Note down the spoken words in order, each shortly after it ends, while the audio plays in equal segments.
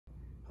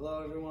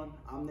Hello everyone,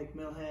 I'm Nick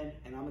Milhan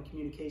and I'm a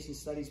Communication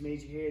Studies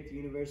major here at the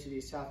University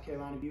of South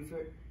Carolina,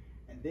 Beaufort,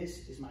 and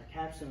this is my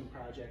capstone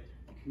project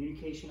on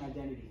Communication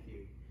Identity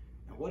Theory.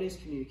 Now what is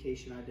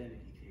Communication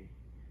Identity Theory?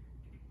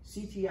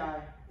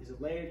 CTI is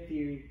a layered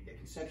theory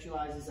that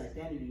conceptualizes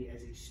identity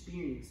as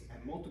experienced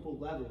at multiple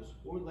levels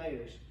or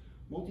layers,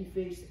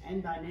 multi-faced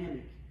and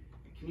dynamic,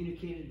 and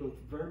communicated both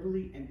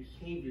verbally and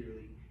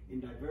behaviorally in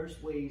diverse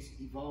ways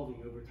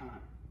evolving over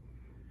time.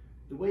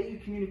 The way you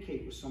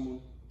communicate with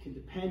someone can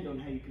depend on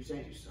how you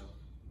present yourself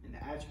and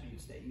the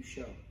attributes that you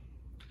show.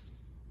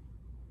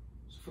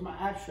 So for my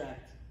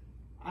abstract,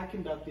 I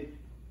conducted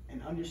and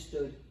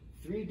understood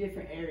 3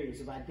 different areas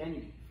of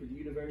identity for the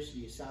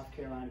University of South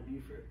Carolina,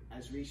 Beaufort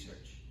as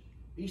research.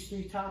 These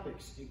 3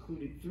 topics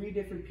included 3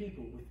 different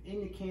people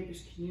within the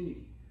campus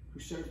community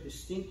who serve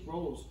distinct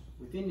roles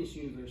within this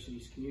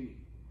university's community.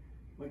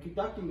 When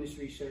conducting this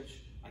research,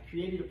 I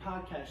created a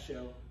podcast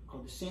show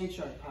called the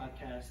Sandshark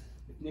Podcast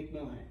with Nick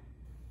Milhan.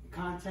 The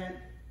content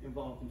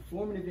involved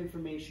informative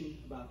information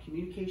about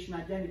communication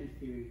identity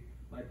theory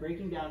by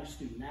breaking down a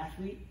student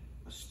athlete,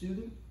 a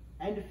student,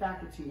 and a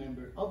faculty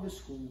member of the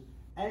school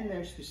and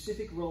their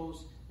specific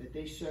roles that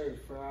they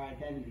serve for our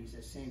identities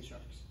as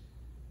Sandsharks.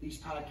 These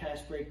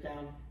podcasts break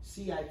down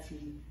CIT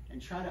and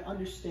try to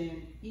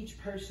understand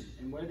each person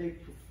and where they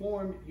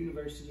perform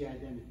university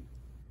identity.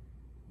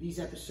 These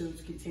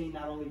episodes contain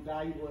not only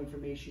valuable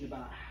information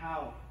about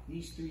how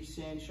these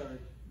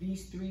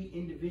 3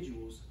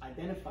 individuals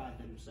identified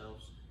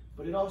themselves,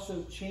 but it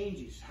also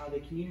changes how they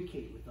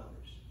communicate with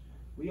others.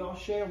 We all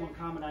share one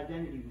common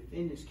identity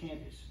within this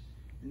campus,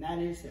 and that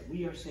is that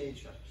we are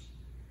Sandsharks.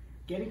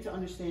 Getting to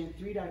understand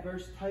 3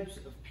 diverse types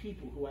of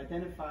people who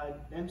identify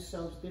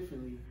themselves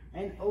differently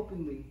and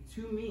openly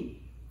to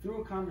me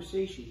through a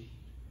conversation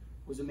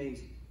was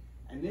amazing.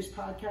 And this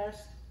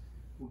podcast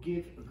will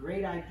give a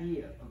great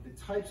idea of the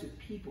types of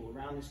people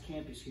around this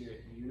campus here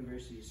at the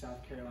University of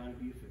South Carolina,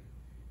 Beaufort.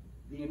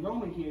 The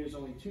enrollment here is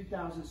only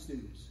 2,000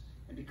 students.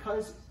 And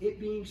because it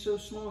being so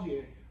small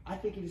here, I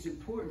think it is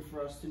important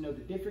for us to know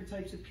the different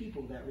types of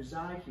people that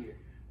reside here,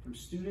 from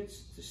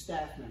students to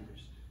staff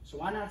members. So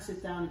why not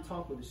sit down and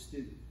talk with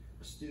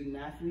a student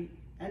athlete,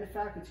 and a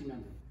faculty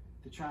member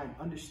to try and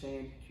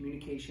understand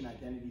communication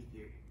identity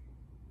theory.